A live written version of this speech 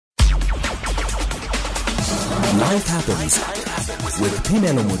Life Happens with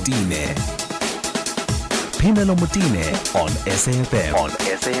Phemelo Motine. Phemelo Motine on SAFM.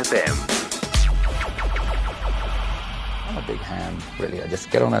 I'm a big ham, really. I just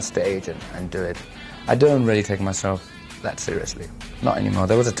get on that stage and do it. I don't really take myself that seriously. Not anymore.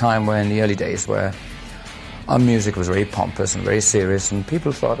 There was a time where in the early days where our music was very pompous and very serious, and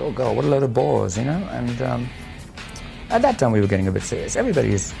people thought, oh God, what a load of bores, you know? And at that time we were getting a bit serious.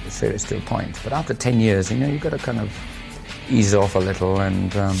 Everybody is serious to a point, but after 10 years, you know, you've got to kind of ease off a little,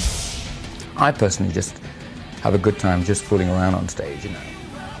 and I personally just have a good time just fooling around on stage, you know.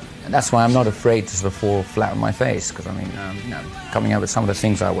 And that's why I'm not afraid to sort of fall flat on my face, because I mean, you know, coming out with some of the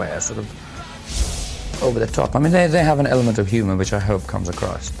things I wear, sort of over the top. I mean, they have an element of humor which I hope comes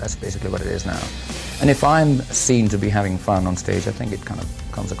across. That's basically what it is now. And if I'm seen to be having fun on stage, I think it kind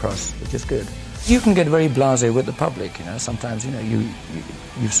of comes across, which is good. You can get very blasé with the public, you know. Sometimes, you know,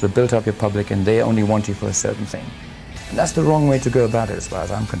 you've sort of built up your public and they only want you for a certain thing. And that's the wrong way to go about it as far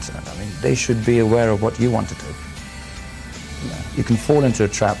as I'm concerned. I mean, they should be aware of what you want to do. You know, you can fall into a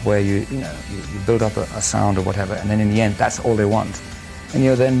trap where you build up a sound or whatever, and then in the end, that's all they want. And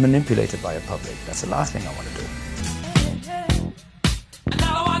you're then manipulated by your public. That's the last thing I want to do.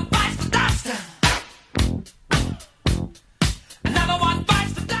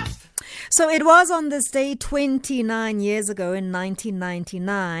 So it was on this day 29 years ago in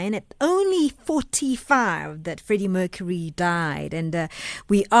 1999, at only 45, that Freddie Mercury died. And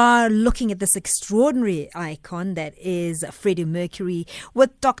we are looking at this extraordinary icon that is Freddie Mercury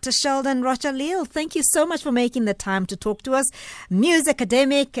with Dr. Sheldon Rocha Leal. Thank you so much for making the time to talk to us. Music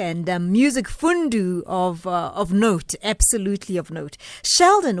academic and music fundu of note, absolutely of note.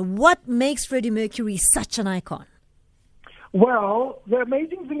 Sheldon, what makes Freddie Mercury such an icon? Well, the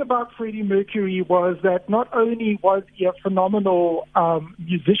amazing thing about Freddie Mercury was that not only was he a phenomenal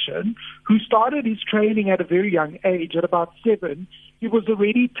musician who started his training at a very young age, at about 7, he was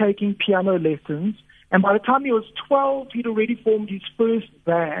already taking piano lessons. And by the time he was 12, he'd already formed his first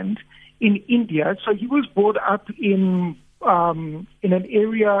band in India. So he was brought up in an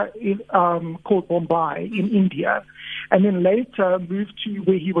area called Bombay in India, and then later moved to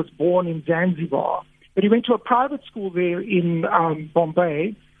where he was born in Zanzibar. But he went to a private school there in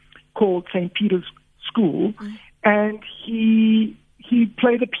Bombay called St. Peter's School, and he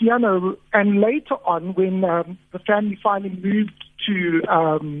played the piano. And later on, when the family finally moved to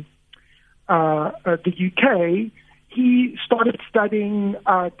the UK, he started studying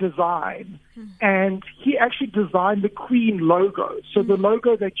design, and he actually designed the Queen logo. So the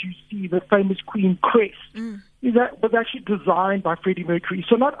logo that you see, the famous Queen crest, that was actually designed by Freddie Mercury.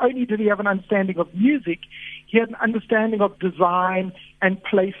 So not only did he have an understanding of music, he had an understanding of design and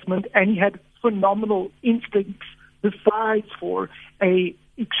placement, and he had phenomenal instincts besides for a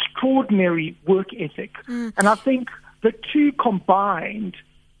extraordinary work ethic. And I think the two combined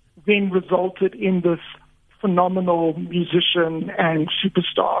then resulted in this phenomenal musician and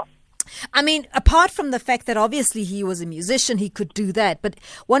superstar. I mean, apart from the fact that obviously he was a musician, he could do that. But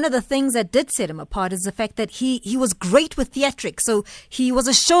one of the things that did set him apart is the fact that he was great with theatrics. So he was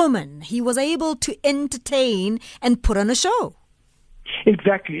a showman. He was able to entertain and put on a show.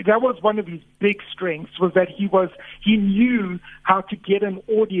 Exactly. That was one of his big strengths, was that he knew how to get an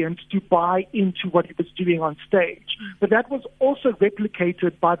audience to buy into what he was doing on stage. But that was also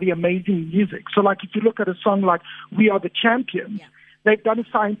replicated by the amazing music. So like if you look at a song like We Are the Champions, they've done a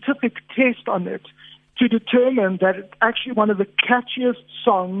scientific test on it to determine that it's actually one of the catchiest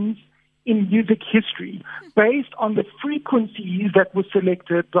songs in music history, based on the frequencies that were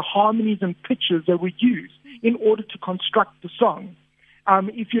selected, the harmonies and pitches that were used in order to construct the song.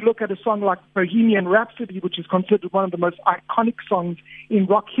 If you look at a song like Bohemian Rhapsody, which is considered one of the most iconic songs in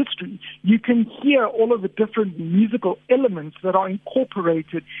rock history, you can hear all of the different musical elements that are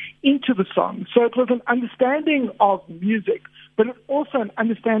incorporated into the song. So it was an understanding of music, but it's also an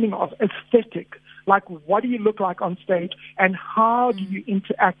understanding of aesthetic, like what do you look like on stage and how do you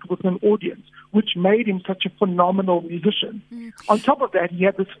interact with an audience, which made him such a phenomenal musician. On top of that, he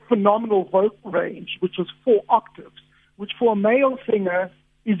had this phenomenal vocal range, which was 4 octaves, which for a male singer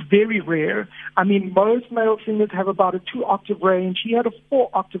is very rare. I mean, most male singers have about a 2-octave range. He had a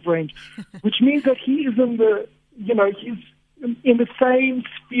 4-octave range, which means that he is in the, he's in the same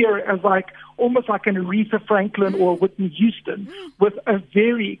sphere as almost like an Aretha Franklin or Whitney Houston, with a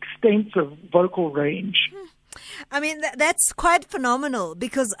very extensive vocal range. I mean, that's quite phenomenal,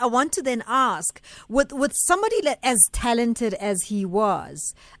 because I want to then ask, with somebody as talented as he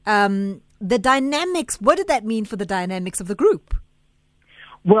was, the dynamics, what did that mean for the dynamics of the group?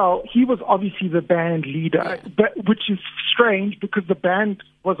 Well, he was obviously the band leader, but, which is strange because the band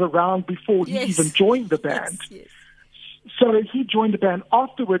was around before he even joined the band. Yes. So he joined the band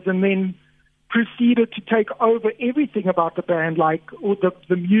afterwards and then proceeded to take over everything about the band, like all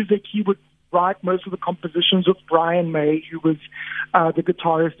the music. He would write most of the compositions with Brian May, who was the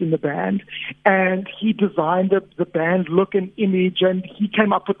guitarist in the band. And he designed the band look and image, and he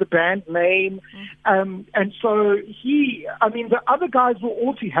came up with the band name. And so the other guys were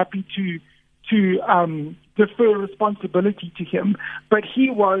all too happy to defer responsibility to him. But he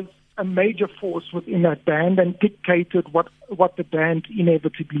was a major force within that band and dictated what the band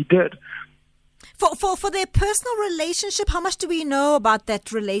inevitably did. For their personal relationship, how much do we know about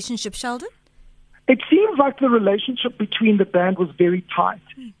that relationship, Sheldon? It seems like the relationship between the band was very tight.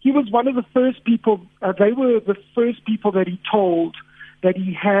 He was one of the first people, they were the first people that he told that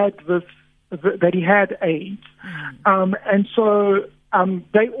he had AIDS. And so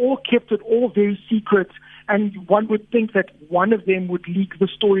they all kept it all very secret, and one would think that one of them would leak the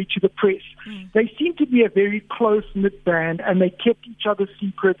story to the press. They seemed to be a very close-knit band, and they kept each other's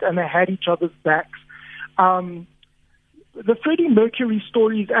secrets, and they had each other's backs. The Freddie Mercury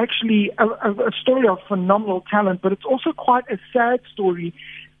story is actually a story of phenomenal talent, but it's also quite a sad story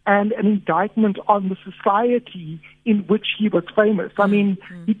and an indictment on the society in which he was famous. I mean,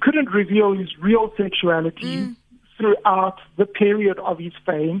 he couldn't reveal his real sexuality throughout the period of his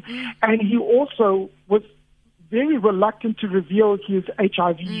fame, and he also was very reluctant to reveal his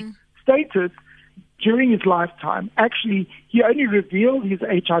HIV status during his lifetime. Actually, he only revealed his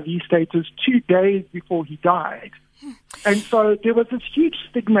HIV status 2 days before he died. And so there was this huge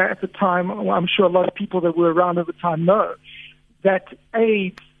stigma at the time. Well, I'm sure a lot of people that were around at the time know that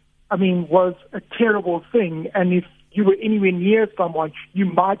AIDS, was a terrible thing. And if you were anywhere near someone, you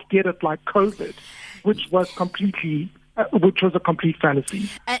might get it like COVID, which was a complete fallacy.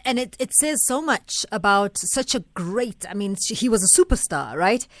 And it says so much about such a great, he was a superstar,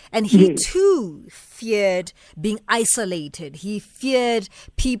 right? And he too feared being isolated. He feared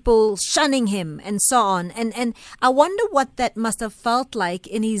people shunning him and so on. And I wonder what that must have felt like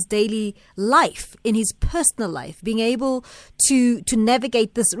in his daily life, in his personal life, being able to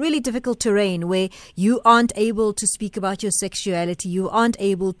navigate this really difficult terrain where you aren't able to speak about your sexuality, you aren't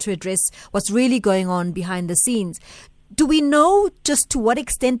able to address what's really going on behind the scenes. Do we know just to what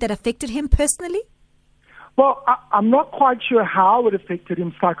extent that affected him personally? Well, I'm not quite sure how it affected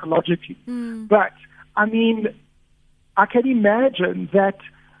him psychologically. But, I can imagine that,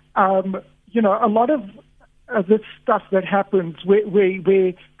 a lot of this stuff that happens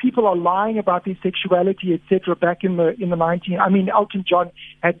where people are lying about their sexuality, etc. back in the 19... Elton John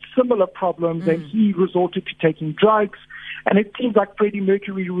had similar problems and he resorted to taking drugs. And it seems like Freddie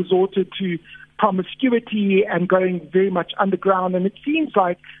Mercury resorted to promiscuity and going very much underground. And it seems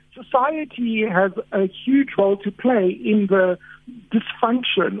like society has a huge role to play in the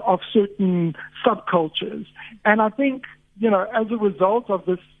dysfunction of certain subcultures. And I think, as a result of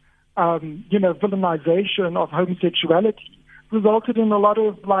this, villainization of homosexuality resulted in a lot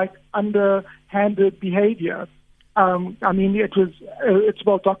of underhanded behavior. It's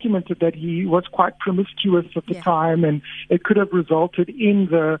well documented that he was quite promiscuous at the time, and it could have resulted in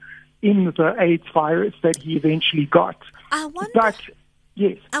the AIDS virus that he eventually got. I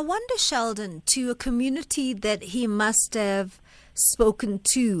wonder, Sheldon, to a community that he must have spoken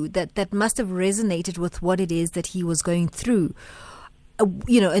to, that must have resonated with what it is that he was going through.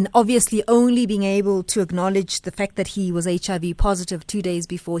 And obviously only being able to acknowledge the fact that he was HIV positive 2 days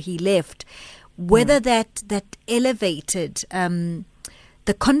before he left, whether that elevated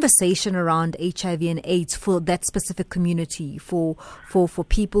the conversation around HIV and AIDS for that specific community, for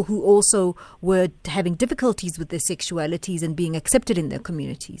people who also were having difficulties with their sexualities and being accepted in their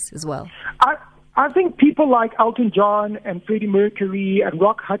communities as well. I think people like Elton John and Freddie Mercury and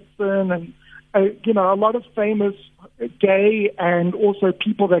Rock Hudson and a lot of famous gay and also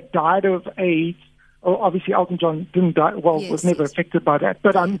people that died of AIDS. Obviously, Elton John didn't die. Was never affected by that.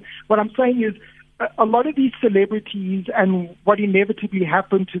 But what I'm saying is, a lot of these celebrities and what inevitably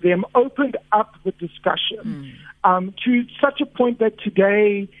happened to them opened up the discussion to such a point that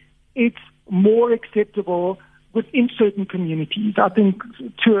today it's more acceptable within certain communities. I think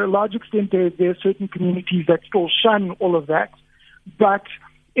to a large extent there are certain communities that still shun all of that, but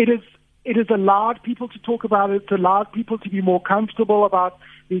it has allowed people to talk about it. It's allowed people to be more comfortable about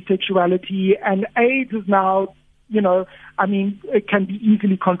their sexuality, and AIDS is now, it can be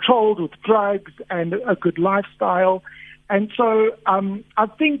easily controlled with drugs and a good lifestyle. And so I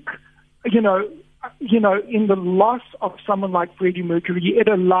think, in the loss of someone like Freddie Mercury, it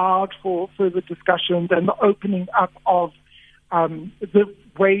allowed for further discussions and the opening up of the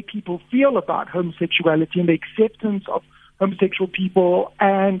way people feel about homosexuality and the acceptance of homosexual people,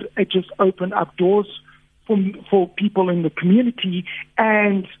 and it just opened up doors for people in the community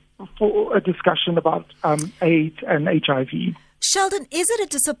and for a discussion about AIDS and HIV. Sheldon, is it a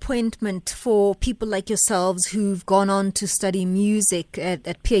disappointment for people like yourselves who've gone on to study music at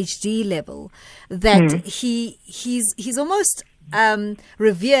PhD level that he's almost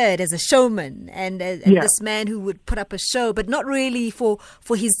revered as a showman and this man who would put up a show, but not really for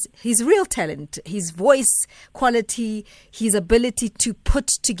his real talent, his voice quality, his ability to put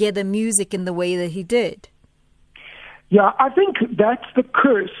together music in the way that he did? Yeah, I think that's the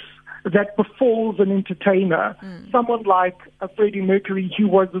curse that befalls an entertainer. Someone like Freddie Mercury, who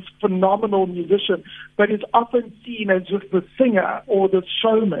was this phenomenal musician, but is often seen as just the singer or the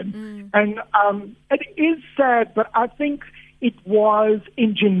showman. And it is sad, but I think it was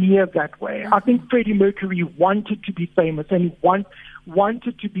engineered that way. I think Freddie Mercury wanted to be famous, and he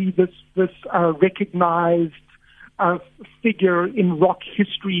wanted to be this recognized figure in rock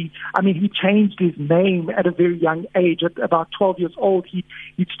history. I mean, he changed his name at a very young age. At about 12 years old, he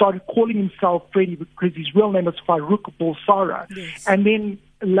started calling himself Freddie because his real name is Farouk Bulsara. Yes. And then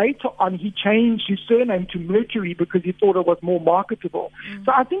later on, he changed his surname to Mercury because he thought it was more marketable.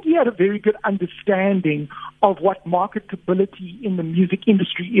 So I think he had a very good understanding of what marketability in the music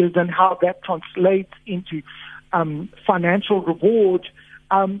industry is and how that translates into financial reward.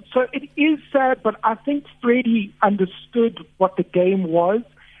 So it is sad, but I think Freddie understood what the game was,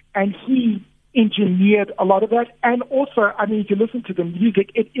 and he engineered a lot of that. And also, I mean, if you listen to the music,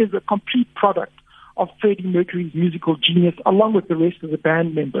 it is a complete product of Freddie Mercury's musical genius, along with the rest of the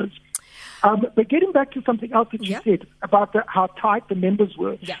band members. But getting back to something else that you said about how tight the members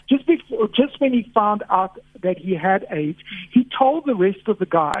were, just when he found out that he had AIDS, he told the rest of the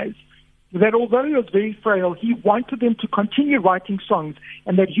guys that although he was very frail, he wanted them to continue writing songs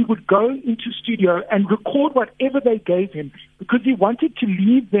and that he would go into studio and record whatever they gave him because he wanted to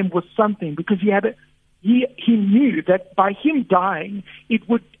leave them with something, because he knew that by him dying, it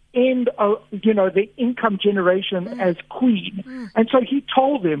would end, the income generation as Queen. And so he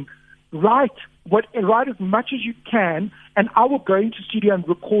told them, write as much as you can, and I will go into studio and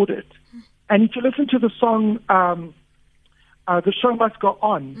record it. And if you listen to the song, The Show Must Go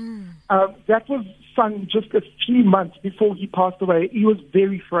On, that was sung just a few months before he passed away. He was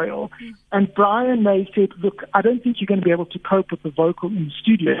very frail. And Brian May said, look, I don't think you're going to be able to cope with the vocal in the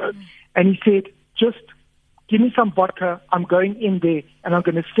studio. And he said, just give me some vodka, I'm going in there and I'm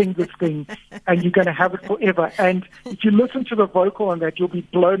going to sing this thing and you're going to have it forever. And if you listen to the vocal on that, you'll be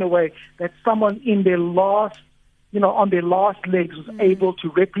blown away that someone in their last, on their last legs was able to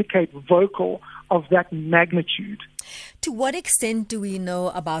replicate vocal of that magnitude. To what extent do we know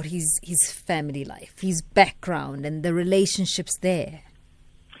about his family life, his background and the relationships there?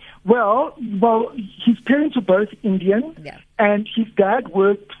 Well, his parents were both Indian, and his dad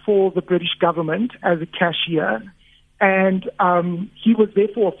worked for the British government as a cashier, and he was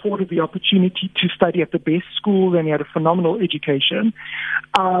therefore afforded the opportunity to study at the best school, and he had a phenomenal education.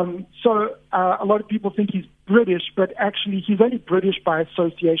 So a lot of people think he's British, but actually he's only British by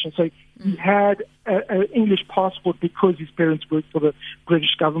association. So he had an English passport because his parents worked for the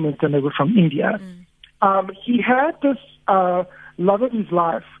British government and they were from India. He had this love of his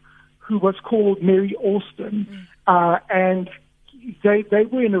life who was called Mary Alston, and they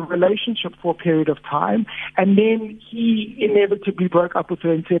were in a relationship for a period of time, and then he inevitably broke up with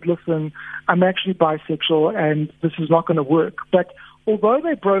her and said, listen, I'm actually bisexual and this is not going to work. But although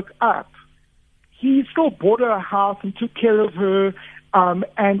they broke up, he still bought her a house and took care of her,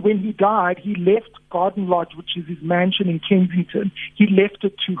 and when he died, he left Garden Lodge, which is his mansion in Kensington, he left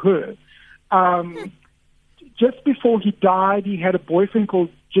it to her. Just before he died, he had a boyfriend called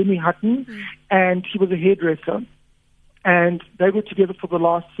Jim Hutton, and he was a hairdresser. And they were together for the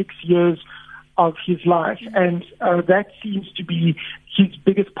last 6 years of his life. And that seems to be his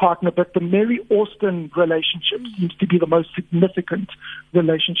biggest partner. But the Mary Austin relationship seems to be the most significant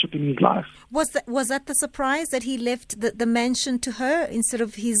relationship in his life. Was that the surprise that he left the mansion to her instead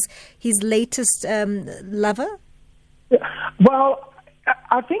of his latest lover? Well,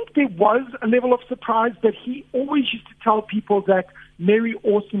 I think there was a level of surprise, but he always used to tell people that Mary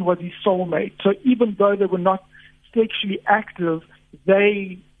Austin was his soulmate. So even though they were not sexually active,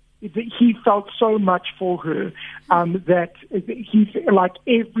 he felt so much for her that he, like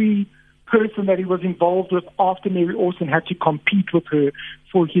every person that he was involved with after Mary Austin, had to compete with her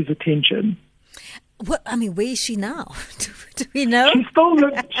for his attention. Well, I mean, where is she now? Do we know?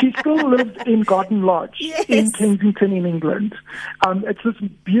 She still lives in Garden Lodge in Kensington in England. It's this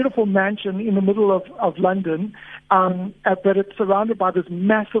beautiful mansion in the middle of London. but it's surrounded by this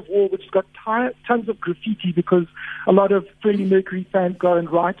massive wall which has got tons of graffiti because a lot of Freddie Mercury fans go and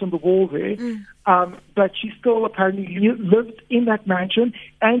write on the wall there. But she still apparently lives in that mansion,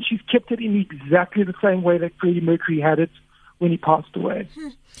 and she's kept it in exactly the same way that Freddie Mercury had it when he passed away.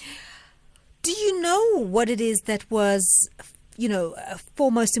 Do you know what it is that was,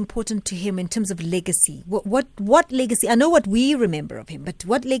 foremost important to him in terms of legacy? What legacy? I know what we remember of him, but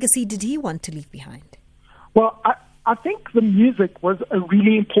what legacy did he want to leave behind? Well, I think the music was a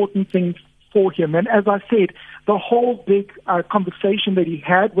really important thing for him. And as I said, the whole big conversation that he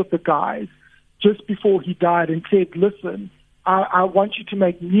had with the guys just before he died and said, listen, I want you to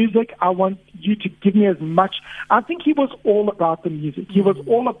make music. I want you to give me as much. I think he was all about the music. He was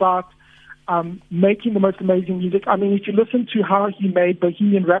all about making the most amazing music. I mean, if you listen to how he made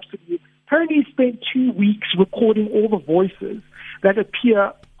Bohemian Rhapsody, apparently he spent 2 weeks recording all the voices that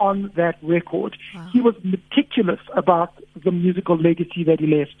appear on that record. Wow. He was meticulous about the musical legacy that he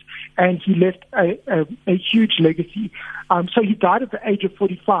left, and he left a huge legacy. So he died at the age of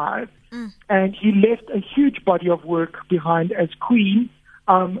 45, and he left a huge body of work behind as Queen.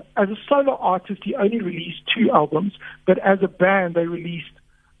 As a solo artist, he only released 2 albums, but as a band, they released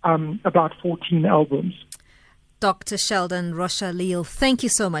about 14 albums. Dr. Sheldon Rocha Leal, thank you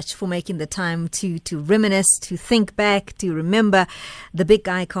so much for making the time to reminisce, to think back, to remember the big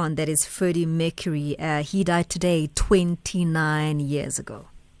icon that is Freddie Mercury. He died today 29 years ago.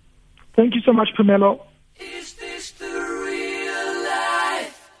 Thank you so much, Pomelo. Is this the real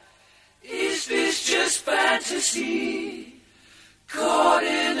life? Is this just fantasy? Caught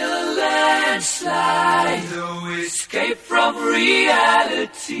in a landslide, no escape from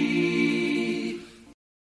reality.